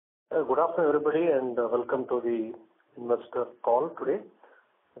Good afternoon, everybody, and welcome to the investor call today.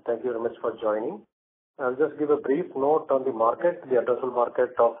 Thank you very much for joining. I'll just give a brief note on the market, the addressable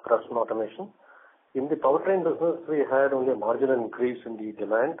market of Craftsman Automation. In the powertrain business, we had only a marginal increase in the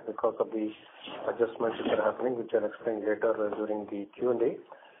demand because of the adjustments which are happening, which I'll explain later during the Q&A.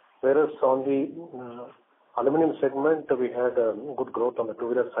 Whereas on the aluminum segment, we had good growth on the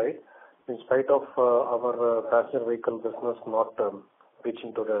two-wheeler side, in spite of our passenger vehicle business not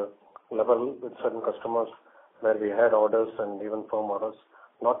reaching to the level with certain customers where we had orders and even firm orders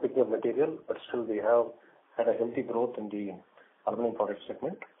not picking up material, but still we have had a healthy growth in the aluminum product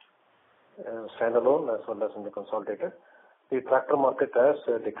segment, standalone as well as in the consolidated. The tractor market has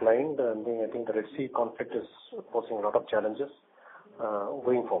declined, and I think the Red Sea conflict is posing a lot of challenges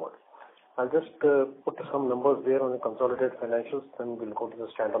going forward. I'll just put some numbers there on the consolidated financials, then we'll go to the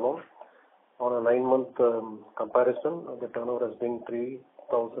standalone. On a 9-month comparison, the turnover has been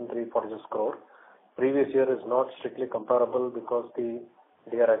 3,346 crore. Previous year is not strictly comparable because the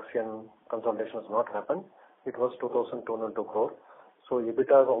DR Axion consolidation has not happened. It was 2,202 crore. So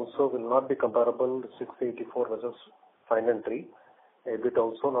EBITDA also will not be comparable, 684 versus 503. EBIT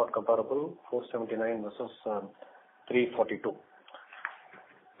also not comparable, 479 versus 342.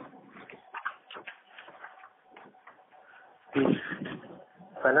 The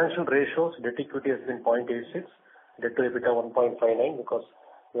financial ratios, debt equity has been 0.86, debt to EBITDA 1.59 because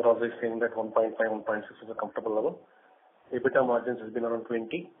we're always saying that 1.5, 1.6 is a comfortable level. EBITDA margins has been around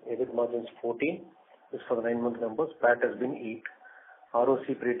 20, EBIT margins 14, this for the 9-month numbers, PAT has been 8. ROC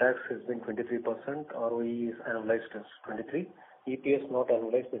pre-tax has been 23%, ROE is annualized as 23, EPS not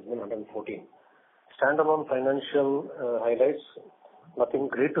annualized has been 114. Standalone financial highlights, nothing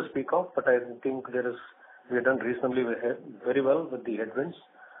great to speak of, but I think we have done reasonably very well with the headwinds.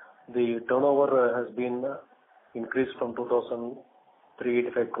 The turnover has been increased from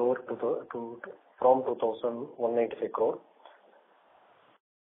 2,385 crore from 2,195 crore.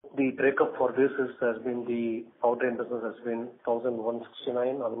 The breakup for this has been the powertrain business has been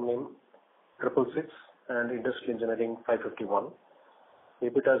 1,169, aluminum 666, and industrial engineering 551.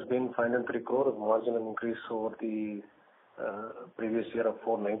 EBITDA has been 503 crore, a marginal increase over the previous year of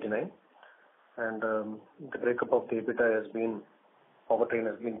 499. And the breakup of the EBITDA has been, powertrain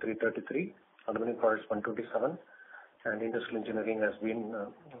has been 333, aluminum products 127, and industrial engineering has been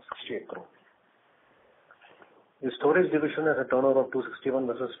 68 crore. The storage division has a turnover of 261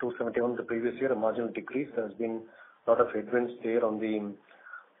 versus 271 the previous year, a marginal decrease. There has been a lot of headwinds there on the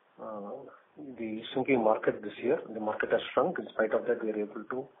shrinking market this year. The market has shrunk. In spite of that, we are able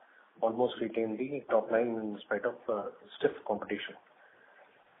to almost retain the top line in spite of stiff competition.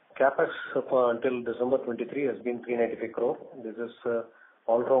 CapEx until December 23 has been 395 crore. This is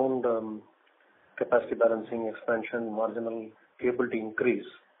all-round capacity balancing, expansion, marginal capability increase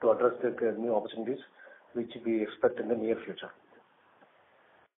to address the new opportunities which we expect in the near future.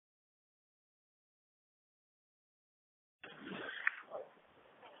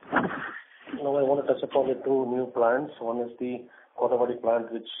 Now I want to touch upon the two new plants. One is the Kothavadi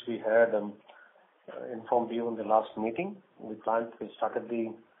plant which we had informed you in the last meeting. The plant, we started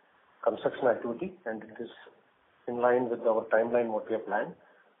the construction activity and it is in line with our timeline what we have planned.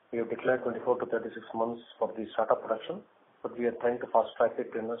 We have declared 24 to 36 months for the startup production, but we are trying to fast track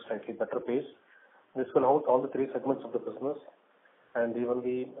it in a slightly better pace. This will house all the three segments of the business, and even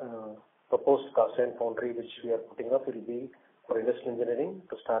the proposed cast iron foundry which we are putting up will be for industrial engineering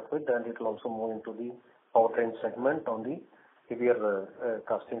to start with, and it will also move into the powertrain segment on the heavier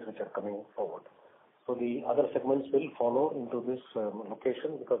castings which are coming forward. So the other segments will follow into this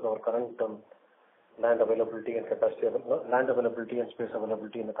location because our current land availability and space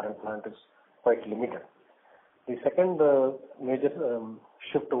availability in the current plant is quite limited. The second major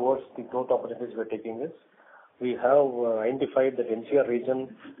shift towards the growth opportunities we are taking is we have identified that NCR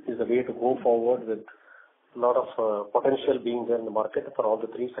region is the way to go forward with a lot of potential being there in the market for all the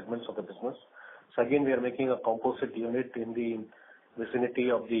three segments of the business. So again, we are making a composite unit in the vicinity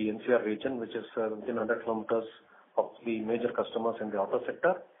of the NCR region, which is within 100 kilometers of the major customers in the auto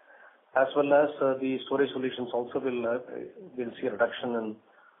sector, as well as the storage solutions also will see a reduction in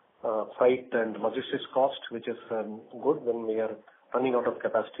freight and logistics cost, which is good when we are running out of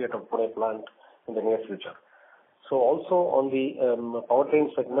capacity at our Pune plant in the near future. So also on the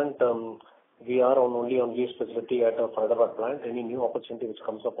powertrain segment, we are only on lease facility at our Faridabad plant. Any new opportunity which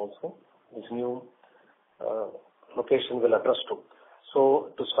comes up also, this new location will address to.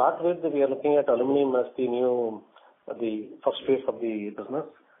 So to start with, we are looking at aluminum as the first phase of the business,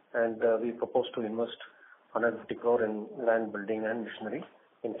 and we propose to invest 150 crore in land, building and machinery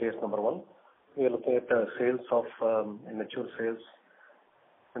in phase number 1. We are looking at sales of mature sales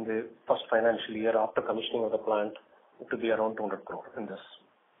in the first financial year after commissioning of the plant to be around 200 crore in this.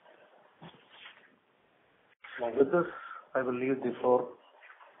 Now, with this, I will leave the floor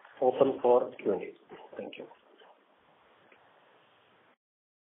open for Q&A. Thank you.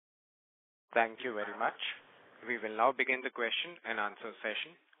 Thank you very much. We will now begin the question and answer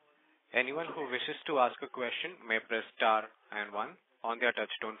session. Anyone who wishes to ask a question may press star and 1 on their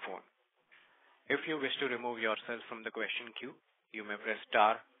touchtone phone. If you wish to remove yourself from the question queue, you may press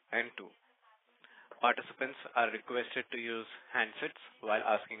star and 2. Participants are requested to use handsets while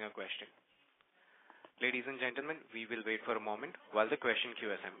asking a question. Ladies and gentlemen, we will wait for a moment while the question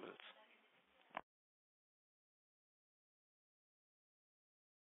queue assembles.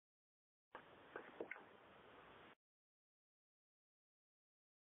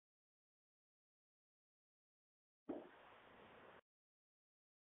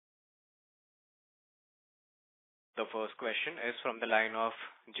 The first question is from the line of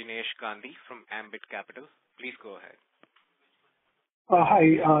Jinesh Gandhi from Ambit Capital. Please go ahead.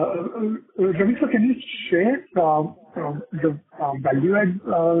 Hi. Ravi sir, can you share the value add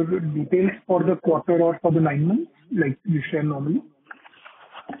details for the quarter or for the 9 months like you share normally?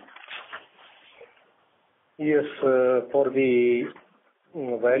 Yes, for the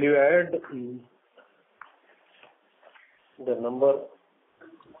value add, the number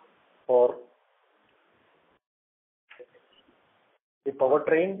for the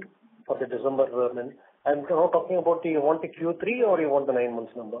powertrain for the December, I'm now talking about you want the Q3 or you want the 9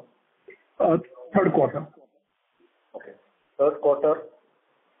 months number? Third quarter. Okay. Third quarter,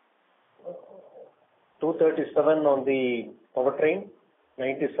 237 on the powertrain,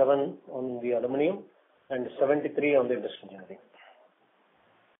 97 on the aluminum, and 73 on the industrial engineering.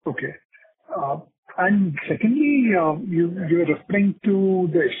 Okay. And secondly, you're referring to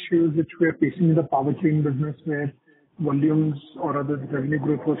the issues which we are facing in the powertrain business where volumes or other revenue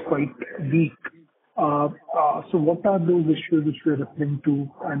growth was quite weak. So what are those issues which we are referring to,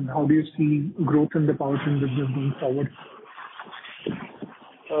 and how do you see growth in the powertrain business going forward?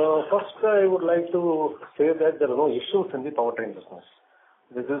 First, I would like to say that there are no issues in the powertrain business.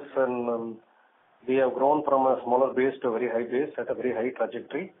 This is we have grown from a smaller base to a very high base at a very high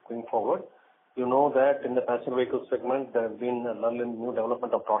trajectory going forward. You know that in the passenger vehicle segment, there has been a lull in new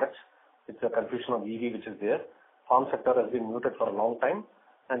development of products. It's a confusion of EV which is there. Farm sector has been muted for a long time,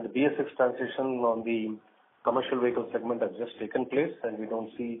 and the BS6 transition on the commercial vehicle segment has just taken place, and we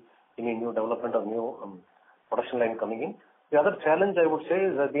don't see any new development or new production line coming in. The other challenge I would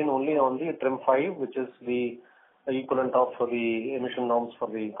say has been only on the TREM 5, which is the equivalent of the emission norms for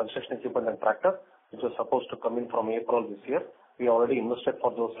the construction equipment and tractor, which was supposed to come in from April this year. We already invested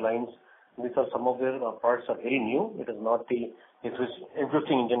for those lines. These are some of their parts are very new. It is not the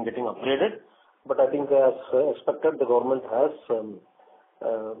existing engine getting upgraded. But I think as expected, the government has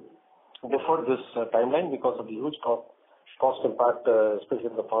deferred this timeline because of the huge cost impact, especially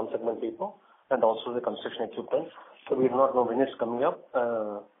for the farm segment people and also the construction equipment. So we do not know when it's coming up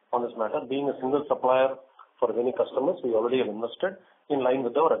on this matter. Being a single supplier for many customers, we already have invested in line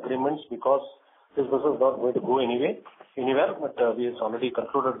with our agreements because this business is not going to go anywhere, but we have already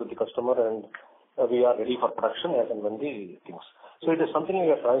concluded with the customer and we are ready for production as and when the things. So it is something we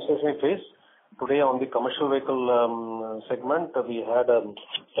are transitioning phase. Today on the commercial vehicle segment, we had a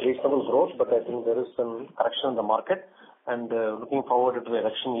reasonable growth, but I think there is some correction in the market. And looking forward to the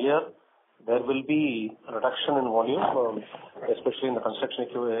election year, there will be a reduction in volume, especially in the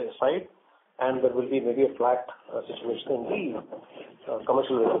construction equipment side, and there will be maybe a flat situation in the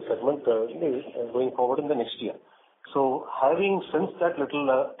commercial vehicle segment going forward in the next year. So having sensed that little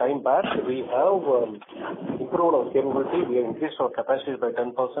time back, we have improved our capability. We have increased our capacity by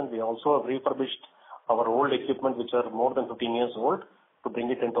 10%. We also have refurbished our old equipment, which are more than 15 years old, to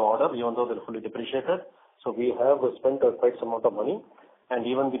bring it into order, even though they're fully depreciated. So we have spent quite some amount of money. And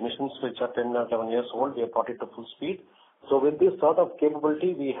even the machines which are 10 or 11 years old, we have brought it to full speed. So with this sort of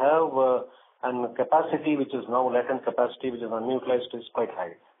capability, we have and capacity, which is now latent capacity, which is unutilized, is quite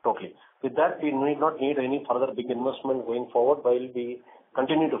high, totally. With that, we need not need any further big investment going forward while we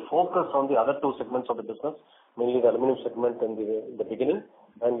continue to focus on the other two segments of the business, mainly the aluminum segment in the beginning.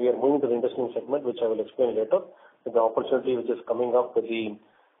 And we are moving to the industrial segment, which I will explain later. With the opportunity which is coming up with the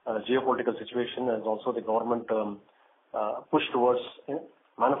geopolitical situation and also the government push towards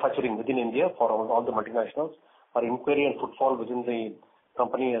manufacturing within India for all the multinationals. Our inquiry and footfall within the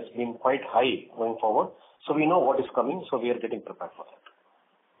company has been quite high going forward. So we know what is coming, so we are getting prepared for that.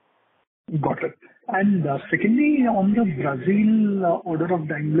 Got it. And secondly, on the Brazil order of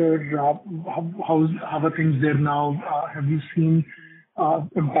Daimler, how are things there now? Have you seen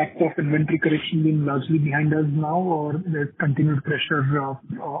impact of inventory correction being largely behind us now, or there's continued pressure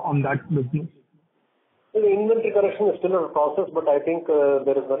on that business? The inventory correction is still in process, but I think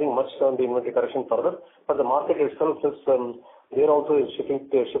there is nothing much on the inventory correction further. But the market itself is there also is shifting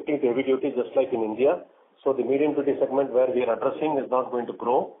to heavy duty, just like in India. So the medium duty segment where we are addressing is not going to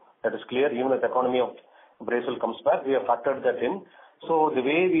grow. That is clear. Even if the economy of Brazil comes back, we have factored that in. So the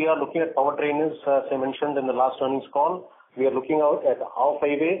way we are looking at powertrain is, as I mentioned in the last earnings call, we are looking out at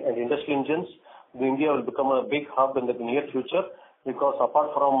off-highway and industrial engines. India will become a big hub in the near future because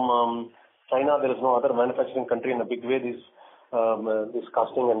apart from China, there is no other manufacturing country in a big way this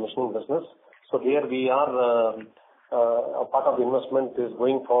casting and machining business. So there we are, a part of the investment is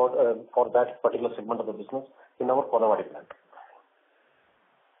going for that particular segment of the business in our Kodavadi plant.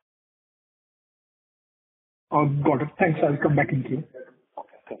 Got it. Thanks. I'll come back in queue.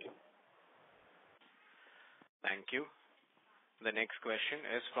 Okay. Thank you. Thank you. The next question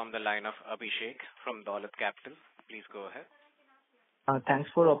is from the line of Abhishek from Dolat Capital. Please go ahead. Thanks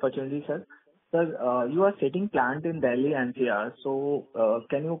for the opportunity, sir. Sir, you are setting plant in Delhi NCR. So,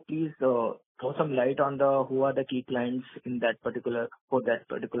 can you please throw some light on who are the key clients in that particular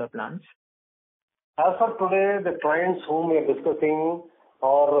plants? As of today, the clients whom we are discussing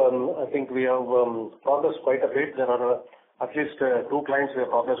are, I think we have progressed quite a bit. There are at least 2 clients we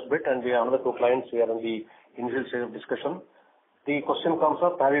have progressed a bit, and we have another 2 clients we are in the initial stage of discussion. The question comes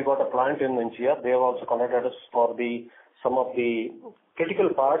up, have you got a plant in NCR? They have also contacted us for some of the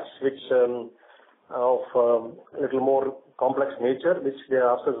critical parts which of little more complex nature, which they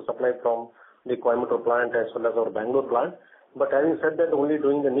asked us to supply from the Coimbatore plant as well as our Bangalore plant. But having said that, only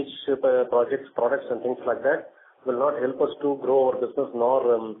doing the niche projects, products and things like that will not help us to grow our business nor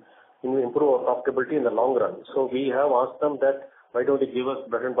improve our profitability in the long run. So we have asked them that why don't you give us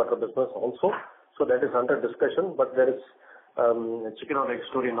bread and butter business also? So that is under discussion, but there is chicken or egg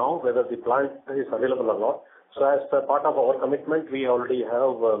story now, whether the plant is available or not. So as a part of our commitment, we already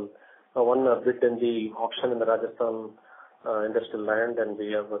have one bid in the auction in the Rajasthan industrial land, and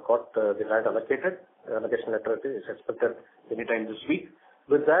we have got the land allocated. Allocation letter is expected anytime this week.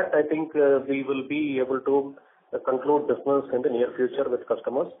 With that, I think we will be able to conclude business in the near future with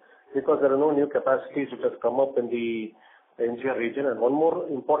customers because there are no new capacities which have come up in the NCR region. And one more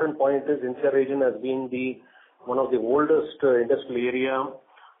important point is NCR region has been one of the oldest industrial area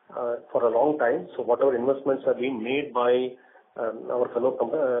for a long time. So whatever investments are being made by our fellow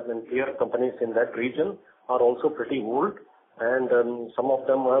peer companies in that region are also pretty old, and some of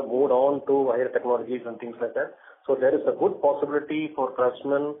them have moved on to higher technologies and things like that. So there is a good possibility for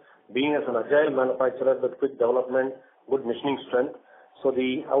Craftsman being as an agile manufacturer with quick development, good machining strength. So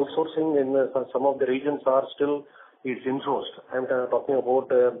the outsourcing in some of the regions are still is insourced. I'm talking about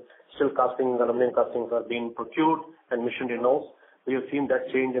steel casting, aluminum castings are being procured and machined in-house. We have seen that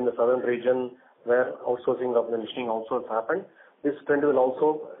change in the southern region where outsourcing of the machining also has happened. This trend will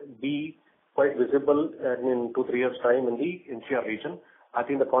also be quite visible in 2-3 years' time in the NCR region. I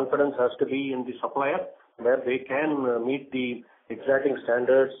think the confidence has to be in the supplier where they can meet the exacting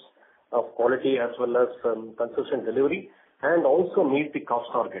standards of quality as well as consistent delivery and also meet the cost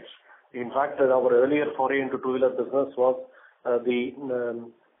targets. In fact, our earlier foray into two-wheeler business was the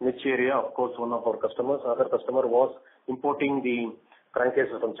niche area. Of course, one of our customers, other customer was importing the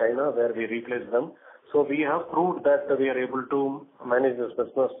crankcases from China where we replaced them. So we have proved that we are able to manage this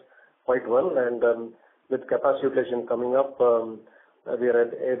business quite well, and with capacity utilization coming up, we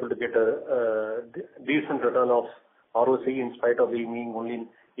are able to get a decent return of ROC in spite of being only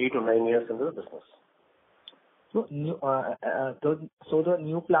 8 or 9 years into the business. So the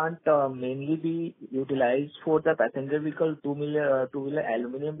new plant mainly be utilized for the passenger vehicle two-wheeler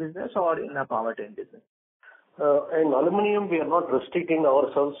aluminum business or in a powertrain business? In aluminum, we are not restricting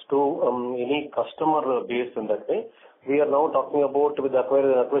ourselves to any customer base in that way. We are now talking about with the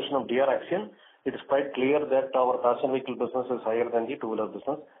acquisition of DR Axion. It is quite clear that our passenger vehicle business is higher than the two-wheeler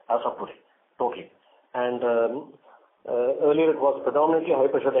business as of today, totally. And earlier it was predominantly high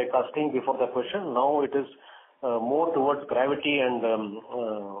pressure die casting before the acquisition. Now it is more towards gravity and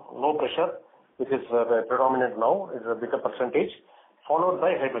low pressure, which is predominant now, is a bigger percentage, followed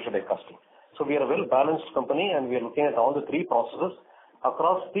by high pressure die casting. So we are a well-balanced company, and we are looking at all the 3 processes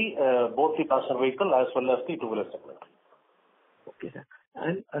across both the passenger vehicle as well as the two-wheeler segment. Okay, sir.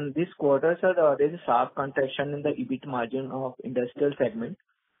 And this quarter, sir, there is a sharp contraction in the EBIT margin of industrial segment.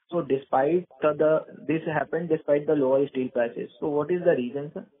 So despite this happened despite the lower steel prices. So what is the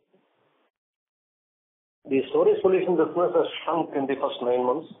reason, sir? The storage solution business has shrunk in the first 9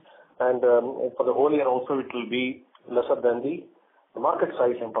 months, and for the whole year also it will be lesser than the market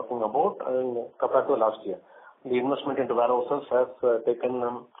size I'm talking about compared to last year. the investment into warehouses has taken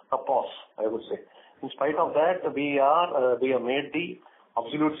a pause, I would say. In spite of that, we have made the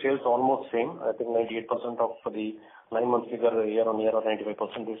absolute sales almost same. I think 98% of the 9-month figure year-on-year, or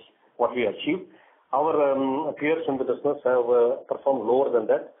 95% is what we achieved. Our peers in the business have performed lower than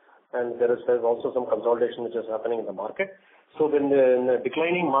that, and there is also some consolidation which is happening in the market. So in the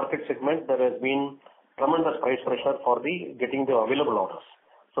declining market segment, there has been tremendous price pressure for getting the available orders.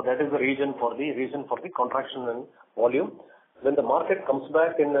 So that is the reason for the contraction in volume. When the market comes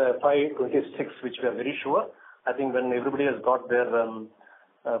back in FY26, which we are very sure, I think when everybody has got their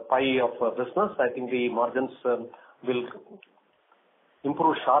pie of business, I think the margins will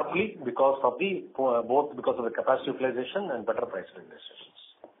improve sharply because of both because of the capacity utilization and better price realizations.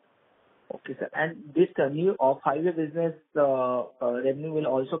 Okay, sir. And this new off-highway business revenue will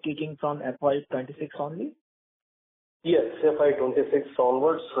also kick in from FY26 only? Yes, FY26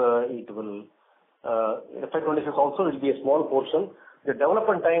 onwards, it will. FY26 also will be a small portion. The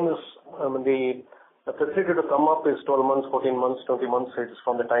development time is, the facility to come up is 12 months, 14 months, 20 months. It's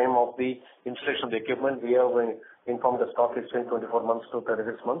from the time of the installation of the equipment. We have informed the stock exchange 24 months to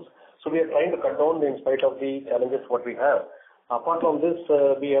 36 months. So we are trying to cut down in spite of the challenges what we have. Apart from this,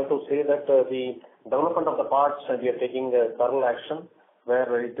 we have to say that the development of the parts, we are taking a thorough action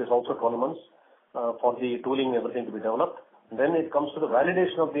where it is also 12 months for the tooling, everything to be developed. Then it comes to the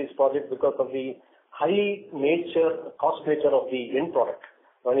validation of these projects because of the high cost nature of the end product,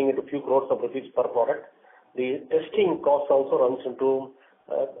 running into few crores of rupees per product. The testing cost also runs into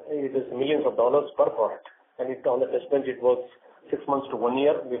it is millions of dollars per product. And on the test bench, it was 6 months to 1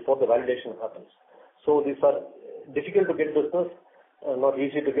 year before the validation happens. So these are difficult to get business, not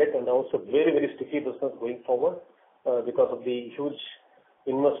easy to get, and also very, very sticky business going forward because of the huge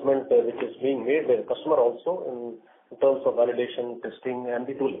investment which is being made by the customer also in terms of validation, testing, and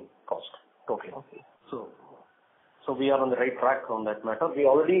the tooling cost. Totally. Okay. So we are on the right track on that matter. We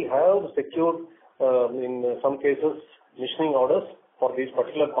already have secured, in some cases, machining orders for these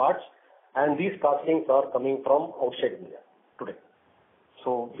particular parts, and these castings are coming from outside India today.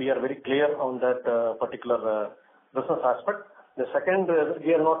 So we are very clear on that particular business aspect. The second,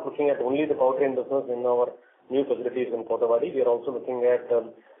 we are not looking at only the powertrain business in our new facilities in Kothavadi. We are also looking at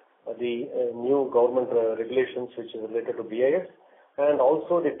the new government regulations which is related to BIS, and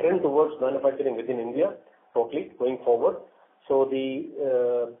also the trend towards manufacturing within India totally going forward. So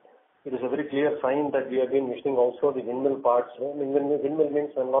it is a very clear sign that we have been machining also the windmill parts. Windmill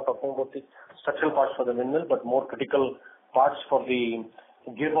means I'm not talking about the structural parts for the windmill, but more critical parts for the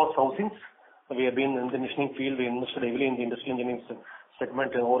gearbox housings. We have been in the machining field. We invested heavily in the industrial engineering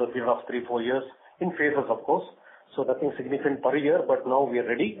segment over a period of 3-4 years in phases, of course. So nothing significant per year, but now we are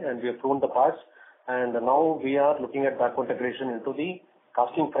ready and we have proven the parts. And now we are looking at backward integration into the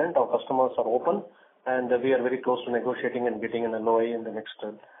casting front. Our customers are open, and we are very close to negotiating and getting an LOI in the next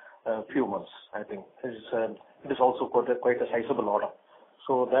few months, I think. It is also quite a sizable order.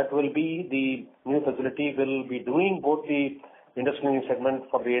 So that will be the new facility will be doing both the industrial engineering segment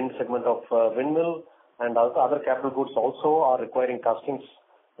for the end segment of windmill, and other capital goods also are requiring castings,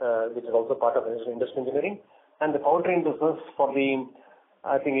 which is also part of industrial engineering. And the powertrain business for the,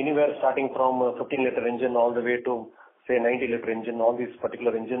 I think anywhere starting from a 15-liter engine all the way to, say, 90-liter engine, all these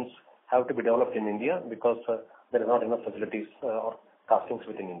particular engines have to be developed in India because there is not enough facilities or castings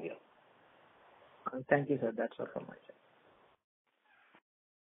within India. Thank you, sir. That's all from my side.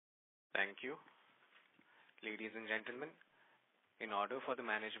 Thank you. Ladies and gentlemen, in order for the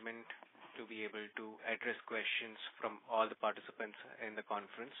management to be able to address questions from all the participants in the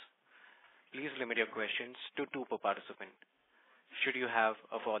conference, please limit your questions to 2 per participant. Should you have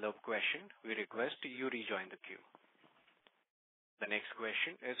a follow-up question, we request you rejoin the queue. The next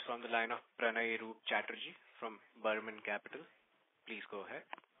question is from the line of Pranay Roop Chatterjee from Burman Capital. Please go ahead.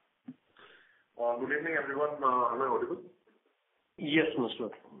 Good evening, everyone. Am I audible? Yes,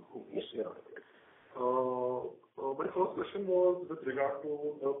 Mr. Yes, you are audible. My first question was with regard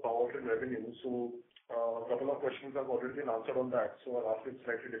to the powertrain revenue. So a couple of questions have already been answered on that, so I'll ask it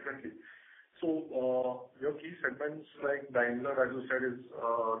slightly differently. So your key segments like Daimler, as you said, is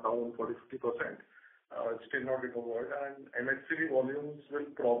down 40-50%. It's still not recovered, and MHCV volumes will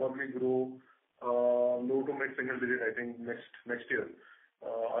probably grow low to mid single digit, I think, next year.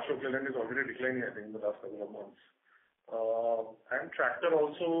 Ashok Leyland is already declining, I think, in the last couple of months. And tractor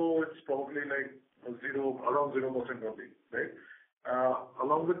also, it's probably like around 0% only, right?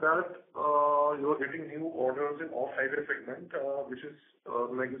 Along with that, you are getting new orders in off-highway segment, which is,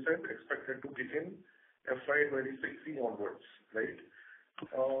 like you said, expected to kick in FY26 onwards, right?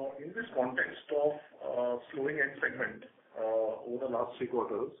 In this context of slowing end segment over the last 3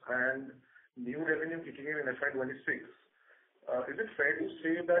 quarters and new revenue kicking in FY26, is it fair to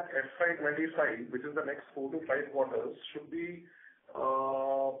say that FY25, which is the next 4 to 5 quarters, should be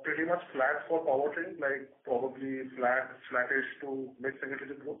pretty much flat for powertrain, like probably flattish to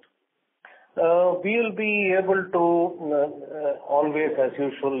mid-single-digit growth? We will be able to always, as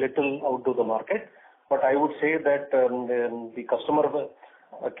usual, little outdo the market. But I would say that the customer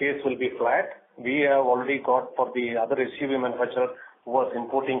case will be flat. We have already got for the other SUV manufacturer who was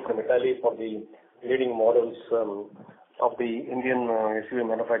importing from Italy for the leading models of the Indian SUV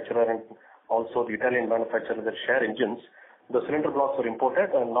manufacturer and also the Italian manufacturer that share engines. The cylinder blocks were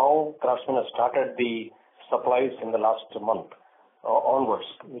imported, and now Craftsman has started the supplies in the last month onwards,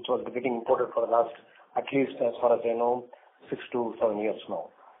 which was getting imported for the last, at least as far as I know, 6 to 7 years now.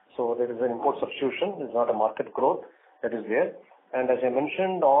 So there is an import substitution. It's not a market growth that is there. And as I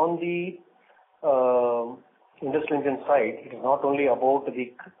mentioned, on the industrial engine side, it is not only about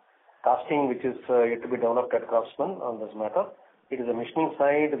the casting which is yet to be developed at Craftsman on this matter. It is a machining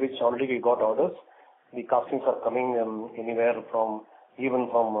side which already we got orders. The castings are coming anywhere from, even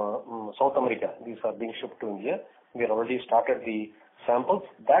from South America. These are being shipped to India. We have already started the samples.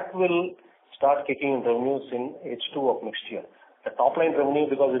 That will start kicking in revenues in H2 of next year. The top line revenue,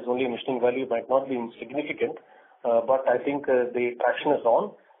 because it's only a machining value, might not be insignificant, but I think the traction is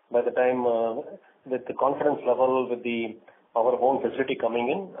on. By the time with the confidence level with our own facility coming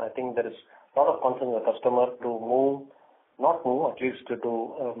in, I think there is a lot of confidence in the customer to at least to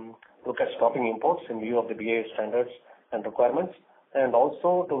look at stopping imports in view of the BIS standards and requirements, and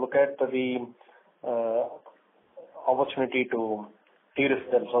also to look at the opportunity to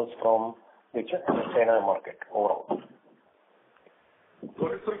de-risk themselves from the China market overall. So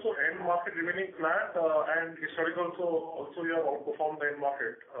it's also end market remaining flat, and historically also you have outperformed the end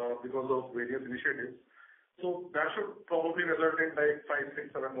market because of various initiatives. So that should probably result in like 5,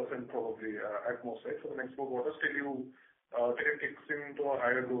 6, 7% probably at most, right, for the next 4 quarters till it kicks into a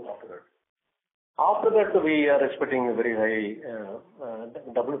higher growth after that. After that, we are expecting a very high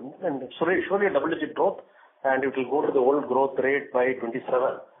surely a double-digit growth, and it will go to the old growth rate by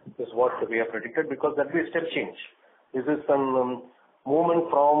 27 is what we have predicted, because that will be a step change. This is some movement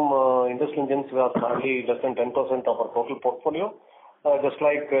from industrial engines were hardly less than 10% of our total portfolio. Just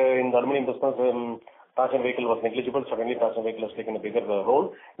like in the aluminum business, passenger vehicle was negligible, suddenly passenger vehicle has taken a bigger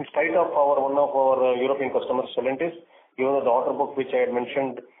role. In spite of one of our European customers, Stellantis, even though the order book which I had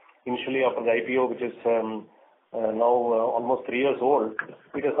mentioned initially after the IPO, which is now almost 3 years old,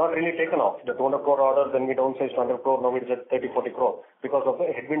 it has not really taken off. The 200 crore order, then we downsized to 100 crore, now it is at 30-40 crore because of the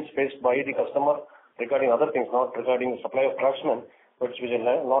headwinds faced by the customer regarding other things, not regarding the supply of Craftsman, which we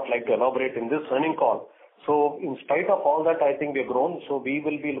will not like to elaborate in this earning call. So in spite of all that, I think we have grown. So we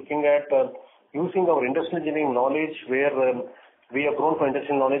will be looking at using our industrial engineering knowledge where we have grown from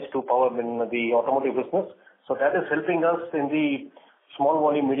industrial knowledge to power in the automotive business. So that is helping us in the small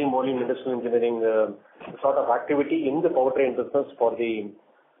volume, medium volume industrial engineering sort of activity in the powertrain business for the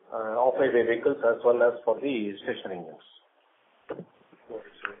off-highway vehicles as well as for the stationary engines. Got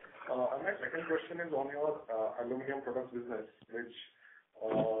it, sir. My second question is on your aluminum products business, which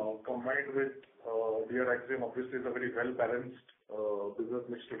combined with DR Axion obviously is a very well-balanced business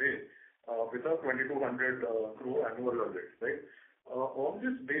mix today with a 2,200 crore annual run rate, right? On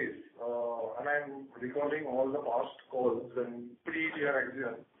this base, and I'm recalling all the past calls when pre-DR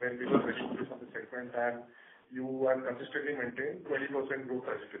Axion, when we were very focused on the segment, and you have consistently maintained 20% growth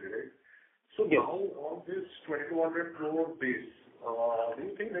trajectory, right? So yes. Now on this 2,200 crore base, do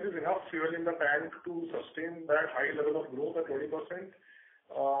you think there is enough fuel in the tank to sustain that high level of growth at 20%?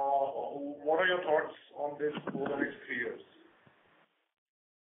 What are your thoughts on this over the next 3 years?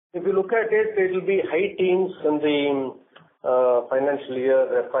 If you look at it, it will be high teens in the financial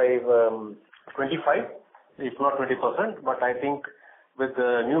year FY25, if not 20%. But I think with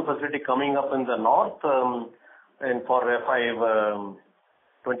the new facility coming up in the north and for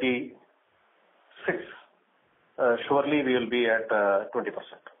FY26, surely we will be at 20%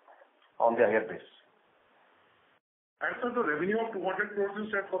 on the higher base. And so the revenue of 200 crores you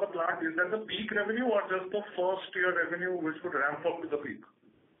said for the plant, is that the peak revenue or just the first year revenue which could ramp up to the peak?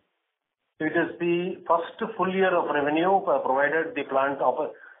 It is the first full year of revenue, provided the plant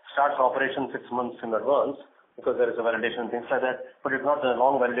starts operation 6 months in advance, because there is a validation and things like that. But it's not a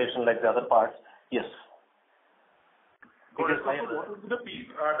long validation like the other parts. Yes. What would be the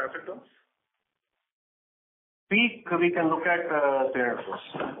peak asset terms? Peak, we can look at 300 crores.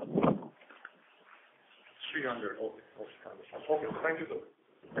 300. Okay. Thank you, sir.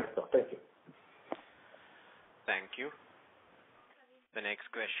 Thank you. Thank you. The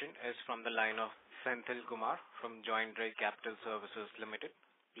next question is from the line of Senthil Kumar from Joindre Capital Services Limited.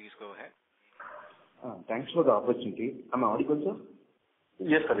 Please go ahead. Thanks for the opportunity. Am I audible, sir?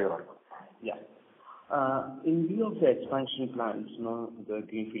 Yes, sir, you're audible. Yeah. In view of the expansion plans, the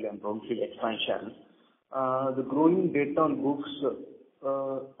greenfield and brownfield expansion, the growing debt on books,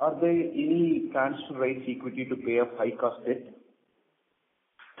 are there any plans to raise equity to pay off high cost debt?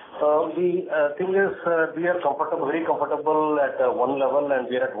 The thing is, we are very comfortable at one level, and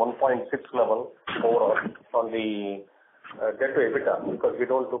we are at 1.6 level overall on the debt to EBITDA, because we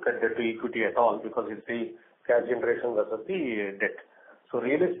don't look at debt to equity at all, because it's the cash generation versus the debt. So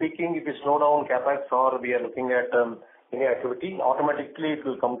really speaking, if we slow down CapEx or we are looking at any activity, automatically it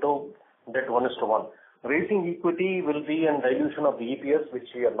will come to debt 1:1. Raising equity will be a dilution of the EPS, which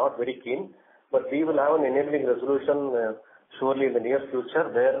we are not very keen, but we will have an enabling resolution surely in the near future,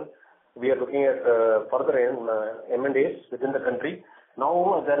 where we are looking at further M&As within the country.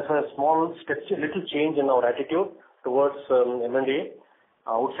 Now there is a small step, little change in our attitude towards M&A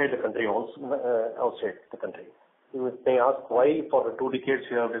outside the country also, outside the country. You may ask why for the 2 decades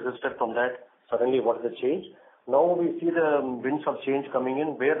you have desisted from that, suddenly what is the change? Now we see the winds of change coming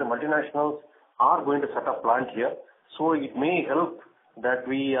in, where the multinationals are going to set up plant here. So it may help that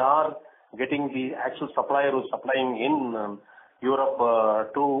we are getting the actual supplier who's supplying in Europe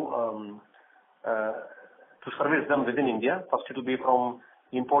to service them within India. First it will be from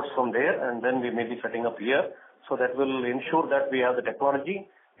imports from there, and then we may be setting up here. So that will ensure that we have the technology,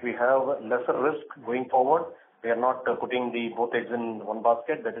 we have lesser risk going forward. We are not putting both eggs in one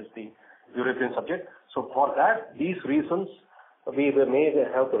basket, that is the European subject. So for that, these reasons, we may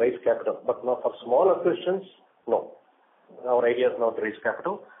have to raise capital. But now for small acquisitions, no. Our idea is not to raise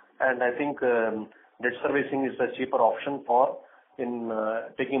capital. And I think debt servicing is a cheaper option for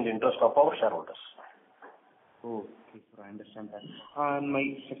taking the interest of our shareholders. Oh, okay, I understand that. My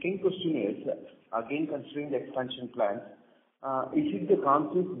second question is, again considering the expansion plans, is it the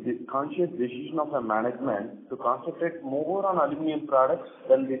conscious decision of the management to concentrate more on aluminum products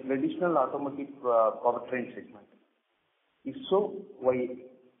than the traditional automotive powertrain segment? If so, why?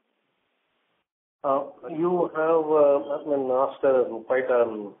 You have asked quite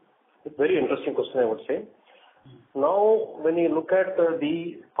a very interesting question, I would say. Now, when you look at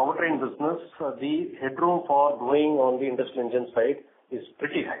the powertrain business, the headroom for growing on the industrial engine side is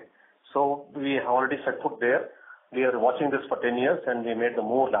pretty high. So we have already set foot there. We are watching this for 10 years, and we made the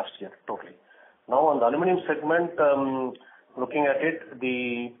move last year totally. Now on the aluminum segment, looking at it,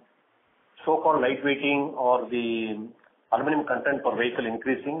 the so-called lightweighting or the aluminum content per vehicle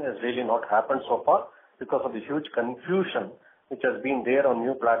increasing has really not happened so far because of the huge confusion which has been there on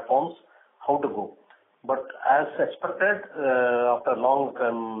new platforms, how to go. But as expected, after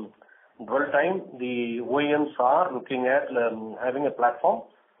long dwell time, the OEMs are looking at having a platform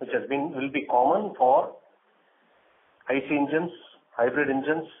which will be common for IC engines, hybrid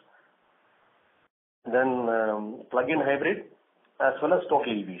engines, then plug-in hybrid, as well as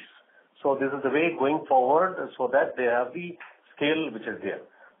total EVs. So this is the way going forward, so that they have the scale which is there.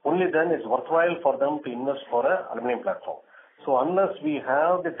 Only then it's worthwhile for them to invest for an aluminum platform. So unless we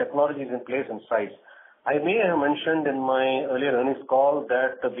have the technologies in place and size, I may have mentioned in my earlier earnings call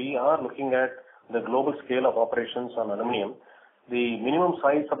that we are looking at the global scale of operations on aluminum. The minimum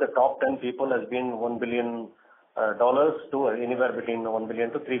size of the top 10 people has been $1 billion to anywhere between $1 billion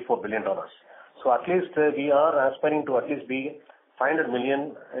to $3-4 billion. So at least we are aspiring to at least be 500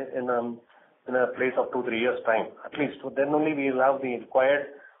 million in a place of 2-3 years time. At least then only we will have the required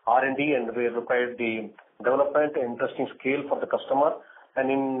R&D, and we require the development and interesting scale for the customer.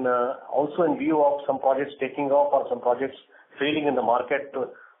 And also in view of some projects taking off or some projects failing in the market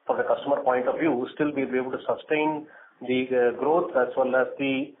for the customer point of view, still we'll be able to sustain the growth as well as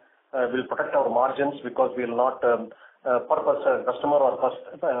will protect our margins, because we will not per customer or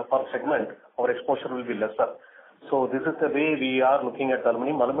per segment, our exposure will be lesser. So this is the way we are looking at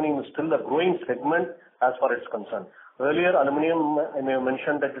aluminum. Aluminum is still a growing segment as far as it's concerned. Earlier, aluminum, I may have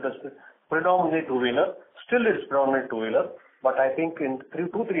mentioned that it was predominantly two-wheeler. Still it's predominantly two-wheeler, but I think in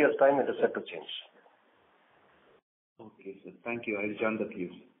 2-3 years' time, it is set to change. Okay, sir. Thank you. I'll join the queue.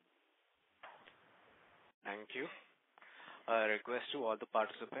 Thank you. A request to all the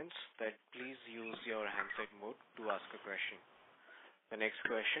participants that please use your handset mode to ask a question. The next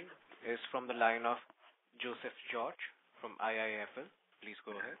question is from the line of Joseph George from IIFL. Please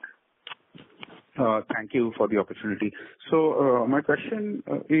go ahead. Thank you for the opportunity. So my question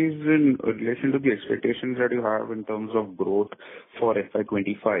is in relation to the expectations that you have in terms of growth for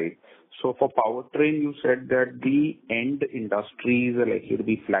FY25. So for powertrain, you said that the end industries are likely to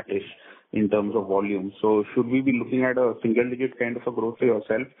be flattish in terms of volume. So should we be looking at a single-digit kind of a growth for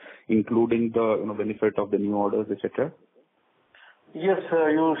yourself, including the benefit of the new orders, etc.? Yes,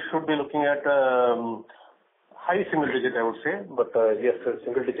 you should be looking at high single digit, I would say, but yes,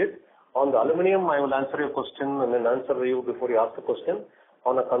 single digit. On the aluminum, I will answer your question and then answer you before you ask the question.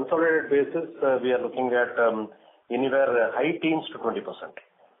 On a consolidated basis, we are looking at anywhere high teens to 20%.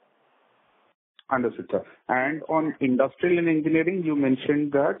 Understood, sir. And on industrial and engineering, you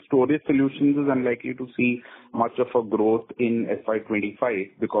mentioned that storage solutions is unlikely to see much of a growth in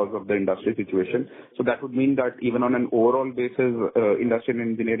FY25 because of the industry situation. So that would mean that even on an overall basis, industrial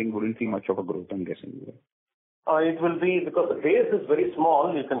and engineering wouldn't see much of a growth, I'm guessing. It will be because the base is very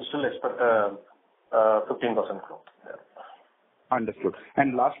small, you can still expect 15% growth. Yeah. Understood.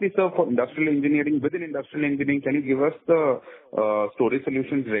 And lastly, sir, for industrial engineering, within industrial engineering, can you give us the storage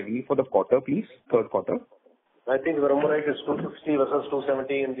solutions revenue for the quarter, please, third quarter? I think the number right is 260 versus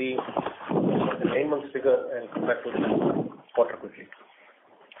 270 in the 9 months figure, and come back to the quarter quickly.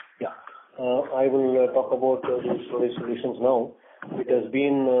 Yeah. I will talk about the storage solutions now. It has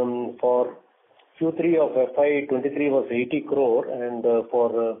been for Q3 of FY23 was 80 crore, and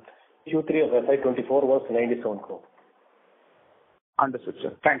for Q3 of FY24 was 97 crore. Understood,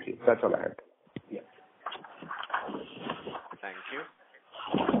 sir. Thank you. That's all I had. Yeah. Thank you.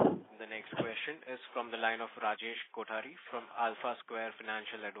 The next question is from the line of Rajesh Kothari from Alpha Square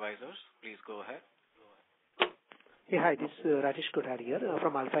Financial Advisors. Please go ahead. Yeah, hi, this is Rajesh Kothari here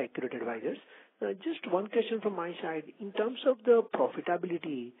from Alpha Accurate Advisors. Just one question from my side. In terms of the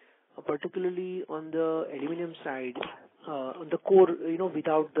profitability, particularly on the aluminum side, on the core,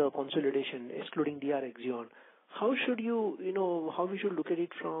 without the consolidation, excluding DR Axion, how should how we should look at it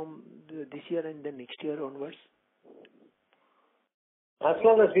from this year and then next year onwards? As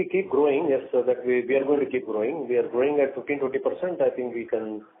long as we keep growing, yes, so that we are going to keep growing. We are growing at 15-20%. I think we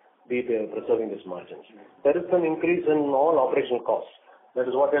can be preserving these margins. There is an increase in all operational costs. That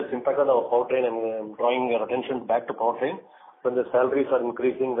is what has impacted our powertrain. I'm drawing your attention back to powertrain. When the salaries are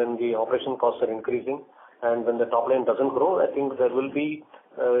increasing, when the operation costs are increasing, and when the top line doesn't grow, I think there will be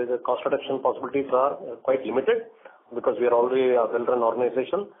the cost reduction possibilities are quite limited because we are already a well-run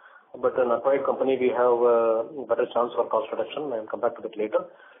organization. But in an acquired company, we have a better chance for cost reduction. I'll come back to that later.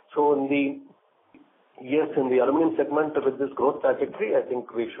 So in the aluminum segment with this growth trajectory, I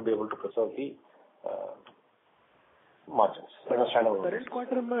think we should be able to preserve the margins. Current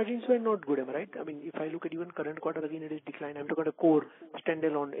quarter margins were not good, am I right? I mean, if I look at even current quarter, again, it is declined. I'm talking about a core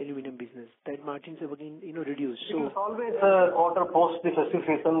standalone aluminum business. That margins have again, reduced. So it's always a quarter post the festive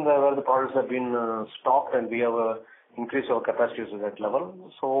season where the products have been stocked and we have increased our capacities to that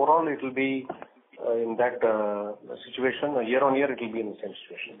level. So overall, it will be in that situation. Year on year, it will be in the same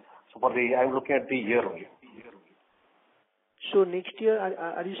situation. So I'm looking at the year only. So next year,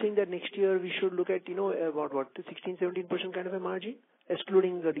 are you saying that next year we should look at, about 16-17% kind of a margin,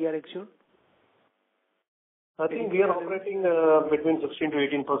 excluding the DR Axion? I think we are operating between 16 to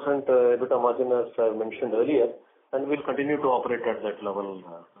 18% EBITDA margin, as I mentioned earlier, and we'll continue to operate at that level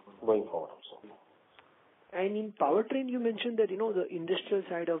going forward also. And in powertrain, you mentioned that, the industrial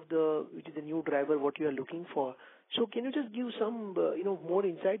side of which is the new driver, what you are looking for. So can you just give some, more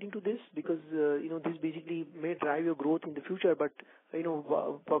insight into this? Because, this basically may drive your growth in the future, but,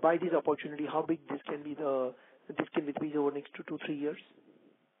 by this opportunity, how big this can be over the next 2 to 3 years?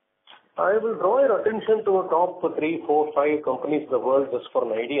 I will draw your attention to top 3, 4, 5 companies in the world just for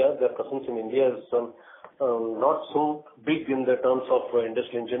an idea. Their presence in India is not so big in the terms of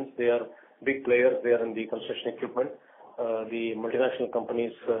industrial engines. They are big players. They are in the construction equipment. The multinational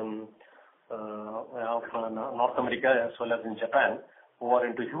companies of North America as well as in Japan, who are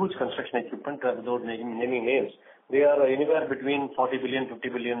into huge construction equipment without naming names. They are anywhere between $40 billion,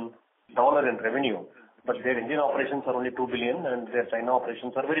 $50 billion in revenue, but their Indian operations are only $2 billion and their China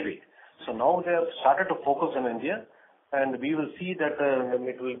operations are very big. So now they have started to focus on India, and we will see that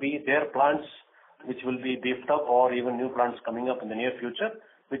it will be their plants which will be beefed up, or even new plants coming up in the near future,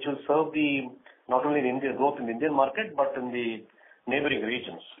 which will serve not only the Indian growth in the Indian market, but in the neighboring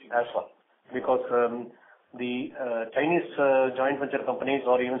regions as well. Because the Chinese joint venture companies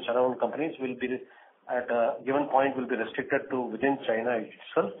or even China-owned companies will be at a given point will be restricted to within China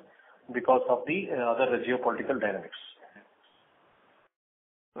itself because of the other geopolitical dynamics.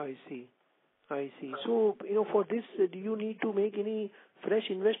 I see. So, for this, do you need to make any fresh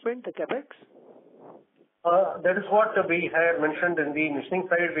investment, the capex? That is what we had mentioned in the machining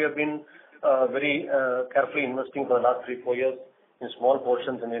side. We have been very carefully investing for the last 3-4 years in small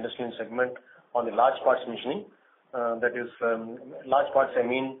portions in the industrial segment on the large parts machining. That is, large parts, I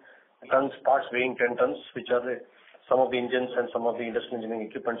mean, tons, parts weighing 10 tons, which are some of the engines and some of the industrial engineering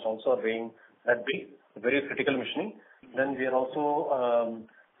equipments also are weighing that big, very critical machining. Then we are also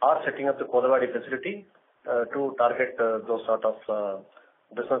are setting up the Kodavadi facility to target those sort of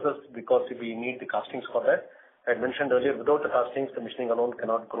businesses because we need the castings for that. I mentioned earlier, without the castings, the machining alone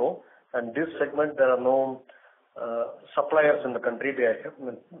cannot grow. And this segment, there are no suppliers in the country.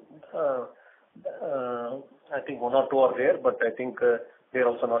 I think one or two are there, but I think they're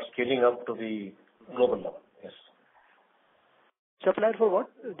also not scaling up to the global level. Yes. Supplier for what?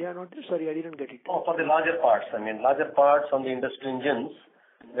 They are not there? Sorry, I didn't get it. Oh, for the larger parts. I mean, larger parts on the industrial engines,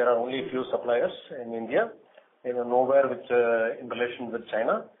 there are only a few suppliers in India. They are nowhere with in relation with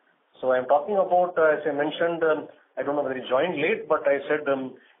China. So I'm talking about, as I mentioned, I don't know whether you joined late, but I said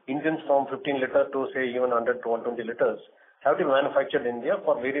engines from 15 liter to say even 100 to 120 liters have to be manufactured in India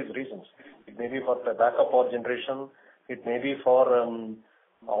for various reasons. It may be for the backup power generation. It may be for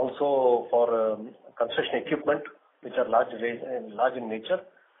also for construction equipment, which are large in nature.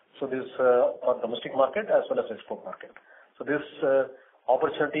 So this for domestic market as well as export market. So this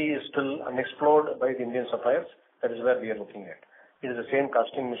opportunity is still unexplored by the Indian suppliers. That is where we are looking at. It is the same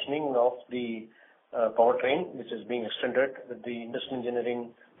casting machining of the powertrain, which is being extended with the industrial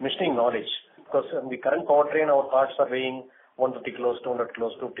engineering machining knowledge. Because in the current powertrain, our parts are weighing 150 kilos, 200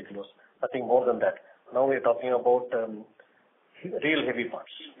 kilos, 250 kilos, nothing more than that. Now we are talking about real heavy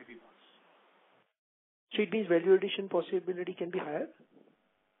parts. So it means value addition possibility can be higher?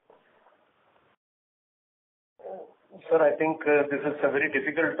 Sir, I think this is a very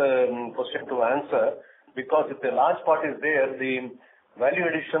difficult question to answer because if the large part is there, the value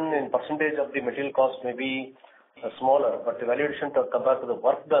addition in percentage of the material cost may be smaller, but the value addition compared to the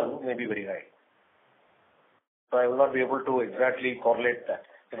work done may be very high. So I will not be able to exactly correlate that.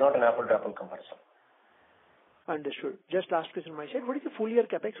 It's not an apple-to-apple comparison. Understood. Just last question on my side. What is the full year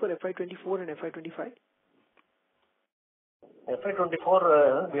capex for FY24 and FY25?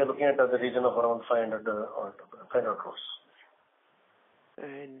 FY24, we are looking at the region of around 500 crores.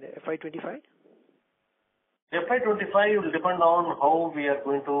 And FY25? FY25 will depend on how we are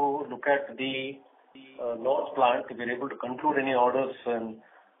going to look at the North plant. If we are able to conclude any orders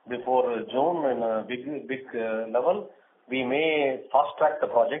before June in a big level, we may fast-track the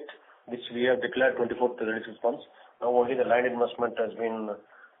project, which we have declared 24 to 36 months. Now only the land investment has been,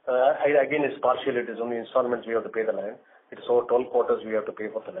 again, it's partial. It is only installments we have to pay the land. It is over 12 quarters we have to pay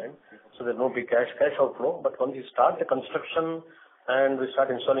for the land. So there's no big cash outflow. But once we start the construction and we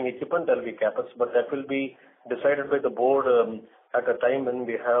start installing equipment, there will be capex. But that will be decided by the board at a time when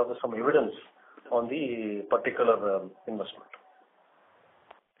we have some evidence on the particular investment.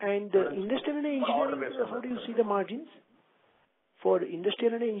 And industrial and engineering, how do you see the margins? For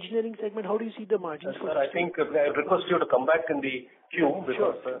industrial and engineering segment, how do you see the margins? Sir, I think I request you to come back in the queue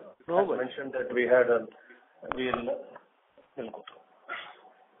because as mentioned that we had we'll go through.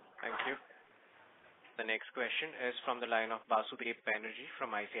 Thank you. The next question is from the line of Basudev Banerjee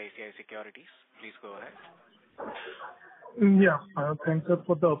from ICICI Securities. Please go ahead. Yeah, thanks sir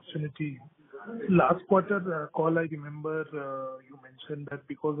for the opportunity. Last quarter call, I remember you mentioned that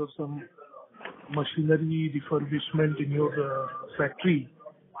because of some machinery refurbishment in your factory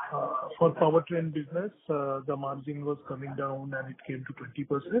for powertrain business, the margin was coming down and it came to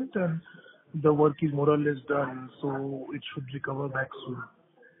 20%, and the work is more or less done, so it should recover back soon.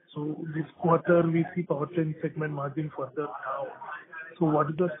 So this quarter we see powertrain segment margin further down. So what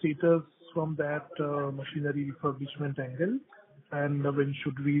is the status from that machinery refurbishment angle, and when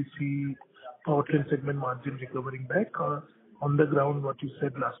should we see powertrain segment margin recovering back on the ground, what you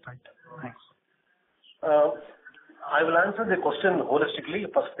said last night? Thanks. I will answer the question holistically,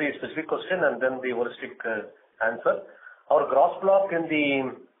 first the specific question and then the holistic answer. Our gross block in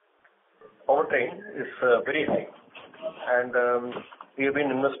the powertrain is very high, and we have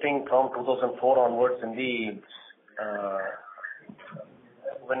been investing from 2004 onwards in the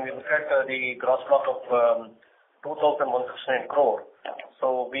when we look at the gross block of 2,169 crore.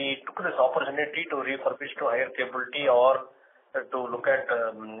 So we took this opportunity to refurbish to higher capability or to look at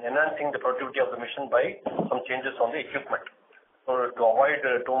enhancing the productivity of the machine by some changes on the equipment to avoid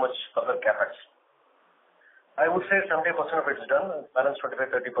too much further capex. I would say 70% of it is done. Balance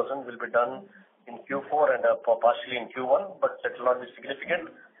 25-30% will be done in Q4 and partially in Q1, but that will not be significant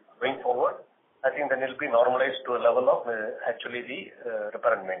going forward. I think then it will be normalized to a level of actually the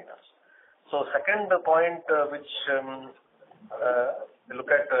repair and maintenance. So second point which we look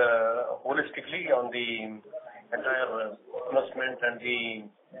at holistically on the entire investment and the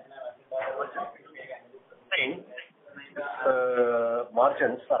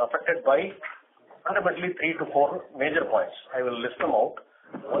margins are affected by fundamentally 3 to 4 major points. I will list them out.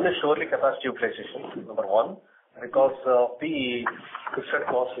 One is surely capacity utilization, number one, because of the fixed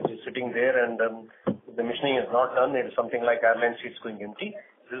cost which is sitting there and the machining is not done. It is something like airline seats going empty.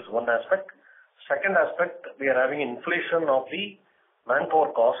 This is one aspect. Second aspect, we are having inflation of the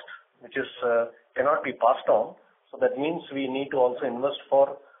manpower cost, which is cannot be passed on. So that means we need to also invest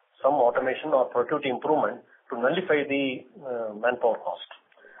for some automation or productivity improvement to nullify the manpower cost.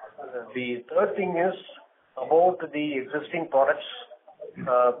 The third thing is about the existing products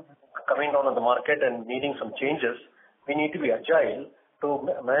coming down on the market and needing some changes. We need to be agile to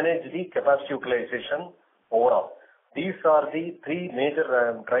manage the capacity utilization overall. These are the three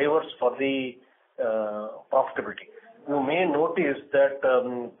major drivers for the profitability. You may notice that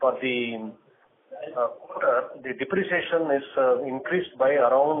for the quarter, the depreciation is increased by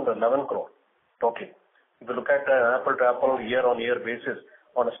around 11 crore totally. If you look at apple-to-apple year-on-year basis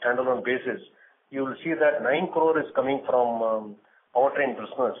on a standalone basis, you will see that 9 crore is coming from powertrain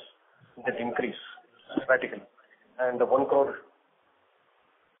business, that increase systematically, and 1 crore.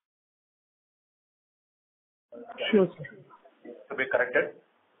 Sure, sir. To be corrected.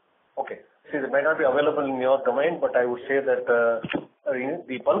 Okay. See, it may not be available in your domain, but I would say that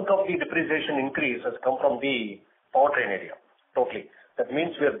the bulk of the depreciation increase has come from the powertrain area, totally. That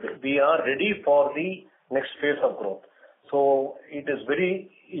means we are ready for the next phase of growth. So it is very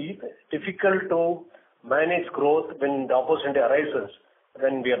difficult to manage growth when the opportunity arises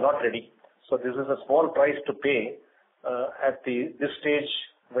when we are not ready. So this is a small price to pay at this stage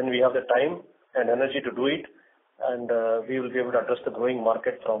when we have the time and energy to do it, and we will be able to address the growing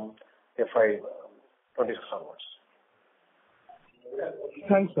market from FY26 onwards.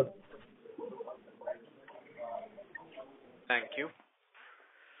 Thanks, sir. Thank you.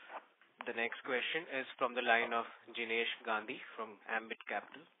 The next question is from the line of Jinesh Gandhi from Ambit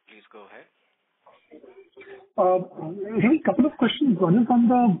Capital. Please go ahead. A couple of questions. One is on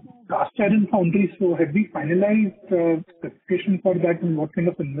the cast iron foundry. So have we finalized specification for that and what kind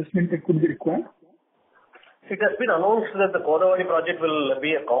of investment it could be required? It has been announced that the Kodavadi project will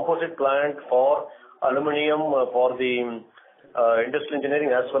be a composite plant for aluminium for the industrial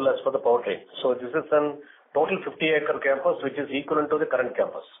engineering as well as for the powertrain. So this is a total 50-acre campus which is equivalent to the current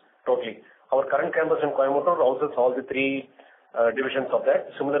campus, totally. Our current campus in Coimbatore houses all the three divisions of that.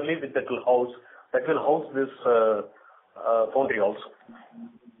 Similarly, with that will house this foundry also.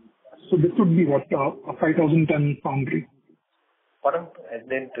 So this would be what, a 5,000-ton foundry? Pardon? I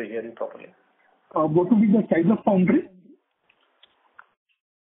didn't hear you properly. What would be the size of foundry?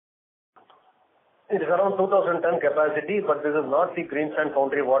 It is around 2,000-ton capacity, but this is not the green sand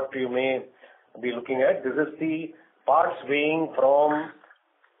foundry what you may be looking at. This is the parts weighing from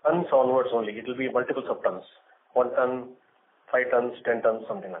tons onwards only. It will be multiples of tons. 1 ton, 5 tons, 10 tons,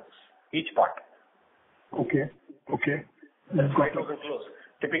 something like this. Each part. Okay. That's 5,000 close.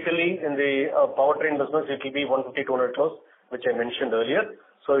 Typically, in the powertrain business, it will be 150, 200 close, which I mentioned earlier.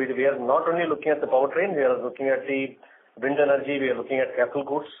 So we are not only looking at the powertrain, we are looking at the wind energy, we are looking at capital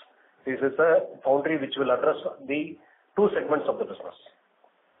goods. This is a foundry which will address the two segments of the business.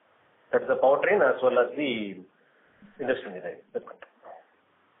 That is the powertrain as well as the industrial engineering segment.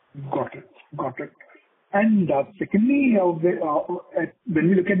 Got it. And secondly, when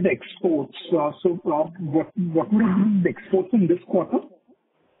we look at the exports, what would have been the exports in this quarter?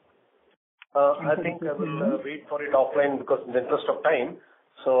 I think I will wait for it offline because in the interest of time.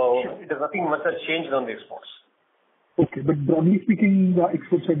 So sure. It is nothing much has changed on the exports. Okay, but broadly speaking, the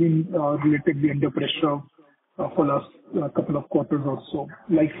exports have been relatively under pressure for last couple of quarters or so,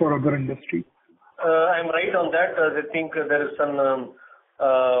 like for other industry. I'm right on that. I think there is some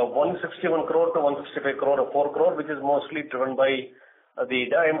 161 crore to 165 crore or 4 crore, which is mostly driven by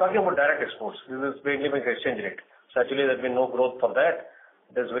I'm talking about direct exports. This is mainly by exchange rate. So actually, there's been no growth for that.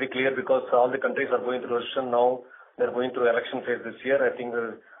 That's very clear because all the countries are going through recession now. They're going through election phase this year. I think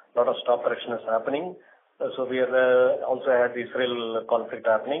a lot of stock correction is happening. So we have also had the Israel conflict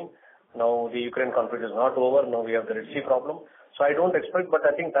happening. Now the Ukraine conflict is not over. Now we have the Red Sea problem. So I don't expect, but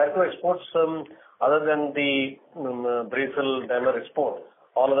I think direct exports, other than the Brazil Daimler export,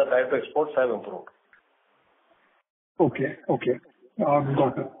 all other direct exports have improved. Okay.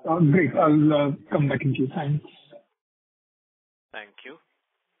 Got it. Great. I'll come back in queue. Thanks. Thank you.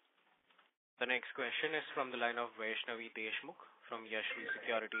 The next question is from the line of Vaishnavi Deshmukh from Yashvi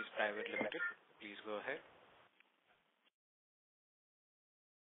Securities Private Limited. Please go ahead.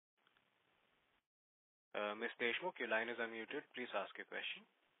 Ms. Deshmukh, your line is unmuted. Please ask your question.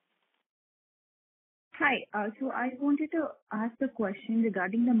 Hi. So I wanted to ask a question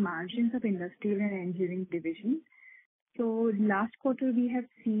regarding the margins of industrial and engineering division. So last quarter, we have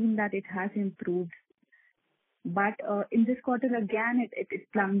seen that it has improved. But in this quarter, again, it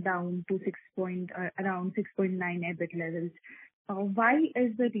plumped down to around 6.9 EBIT levels.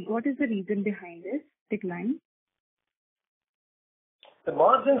 What is the reason behind this decline? The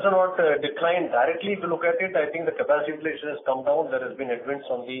margins are not declined directly. If you look at it, I think the capacity utilization has come down. There has been headwinds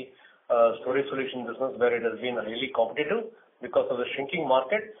on the storage solution business where it has been really competitive because of the shrinking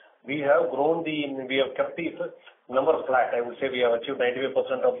market. We have kept the number flat. I would say we have achieved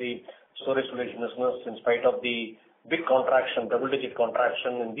 95% of the storage solution business in spite of the big contraction, double-digit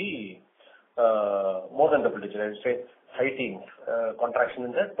contraction in the more than double-digit, I would say high teens contraction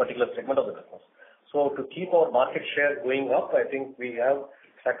in that particular segment of the business. So to keep our market share going up, I think we have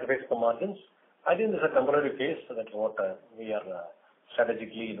sacrificed the margins. I think this is a temporary phase. So that's what we are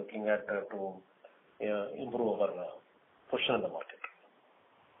strategically looking at to improve our position in the market.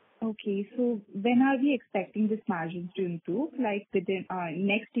 Okay. So when are we expecting this margins to improve, like within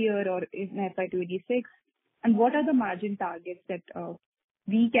next year or in FY26? And what are the margin targets that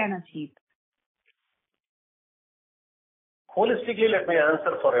we can achieve? Holistically, let me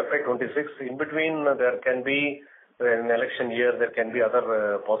answer for FY26. In between, there can be an election year, there can be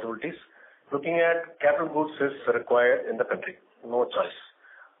other possibilities. Looking at capital goods is required in the country. No choice.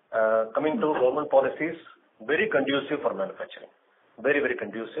 Coming to government policies, very conducive for manufacturing. Very, very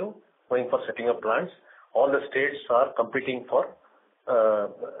conducive, going for setting up plants. All the states are competing for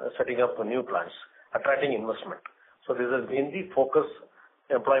setting up new plants, attracting investment. So this has been the focus,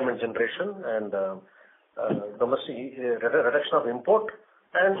 employment generation and domestic reduction of import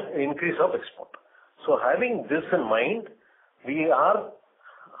and increase of export. So having this in mind, we are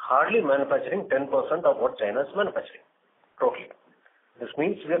hardly manufacturing 10% of what China is manufacturing, totally. This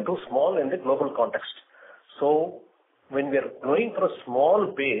means we are too small in the global context. So when we are growing for a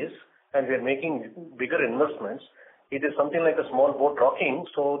small base and we are making bigger investments, it is something like a small boat rocking.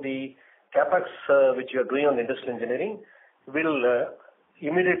 So the capex which we are doing on industrial engineering will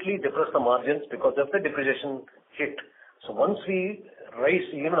immediately depress the margins because of the depreciation hit. So once we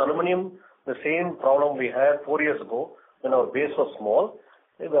rise, even aluminum, the same problem we had 4 years ago when our base was small,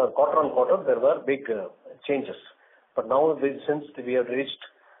 quarter on quarter there were big changes. But now since we have reached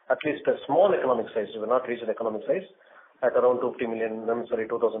at least a small economic size, we have not reached an economic size at around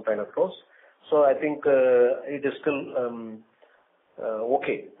 2,500 crores. So I think it is still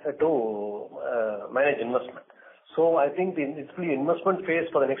okay to manage investment. So I think it's the investment phase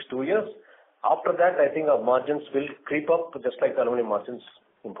for the next 2 years. After that, I think our margins will creep up just like the aluminum margins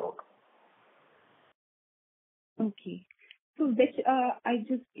improve. Okay. So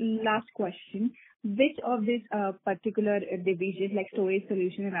last question, which of these particular divisions like storage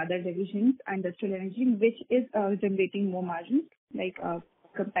solution and other divisions, industrial energy, which is generating more margins, like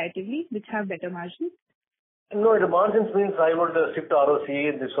comparatively, which have better margins? No, the margins means I would stick to ROC.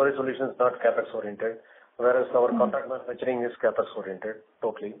 The storage solution is not capex oriented, whereas our contract manufacturing is capex oriented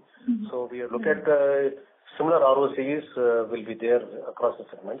totally. So we look at similar ROCs will be there across the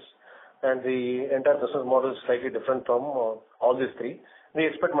segments, and the entire business model is slightly different from all these three. We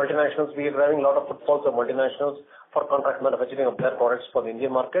expect multinationals. We are having a lot of footfalls of multinationals for contract manufacturing of their products for the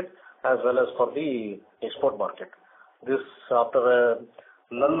Indian market as well as for the export market. This after a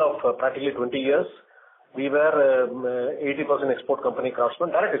lull of practically 20 years, we were 80% export company,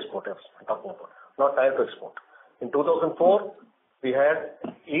 Craftsman, direct exporters, I'm talking about, not direct to export. In 2004, we had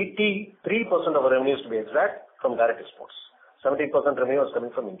 83% of our revenues, to be exact, from direct exports. 70% revenue was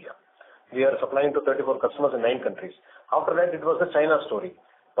coming from India. We are supplying to 34 customers in 9 countries. After that, it was the China story.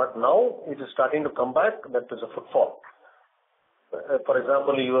 But now it is starting to come back. That is a footfall. For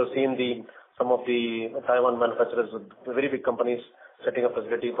example, you have seen some of the Taiwan manufacturers with very big companies setting up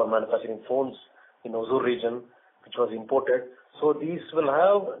facility for manufacturing phones in Ozur region, which was imported. So these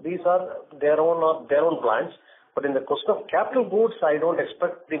are their own plants. But in the cost of capital goods, I don't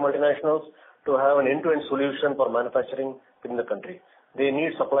expect the multinationals to have an end-to-end solution for manufacturing in the country. They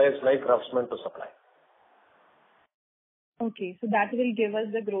need suppliers like Craftsman to supply. Okay, so that will give us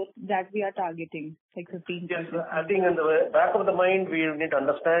the growth that we are targeting, like 15%. Yes, I think in the back of the mind, we need to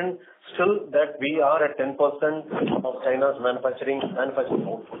understand still that we are at 10% of China's manufacturing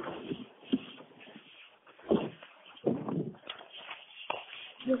output.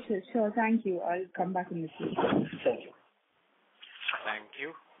 Yes, sure. Thank you. I'll come back in the queue. Thank you. Thank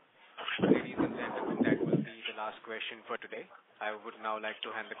you. Ladies and gentlemen, that will be the last question for today. I would now like to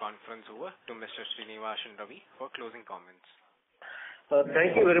hand the conference over to Mr. Srinivasan Ravi for closing comments.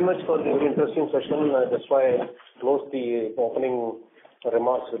 Thank you very much for the interesting session. That's why I closed the opening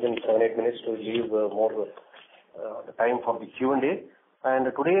remarks within 7-8 minutes to leave more the time for the Q&A. And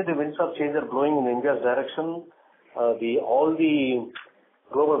today the winds of change are blowing in India's direction. All the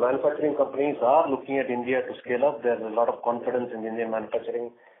global manufacturing companies are looking at India to scale up. There's a lot of confidence in Indian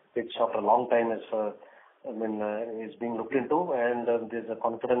manufacturing, which after a long time is being looked into, and there's a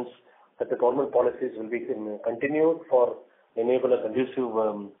confidence that the government policies will be continued for enable a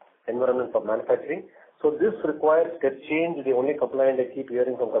conducive environment for manufacturing. So this requires step change. The only complaint I keep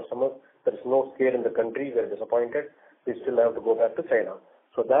hearing from customers, there is no scale in the country. We are disappointed. We still have to go back to China.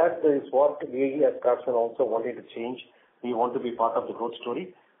 So that is what we as Craftsman also wanted to change. We want to be part of the growth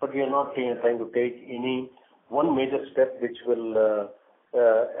story, but we are not trying to take any one major step which will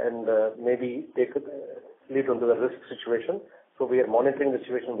maybe lead into the risk situation. So we are monitoring the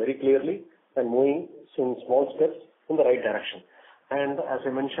situation very clearly and moving in small steps in the right direction. And as I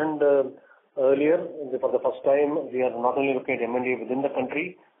mentioned earlier, for the first time, we are not only looking at M&A within the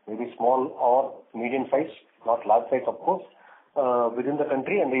country, maybe small or medium size, not large size, of course, within the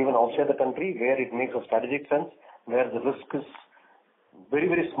country and even outside the country, where it makes a strategic sense, where the risk is very,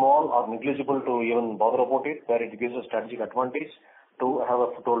 very small or negligible to even bother about it, where it gives a strategic advantage to have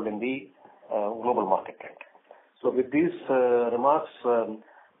a foothold in the global market trend. So with these remarks,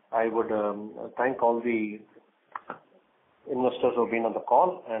 I would thank all the investors who have been on the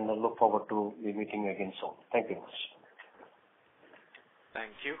call and look forward to the meeting again soon. Thank you very much.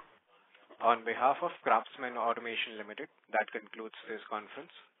 Thank you. On behalf of Craftsman Automation Limited, that concludes this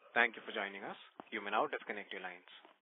conference. Thank you for joining us. You may now disconnect your lines.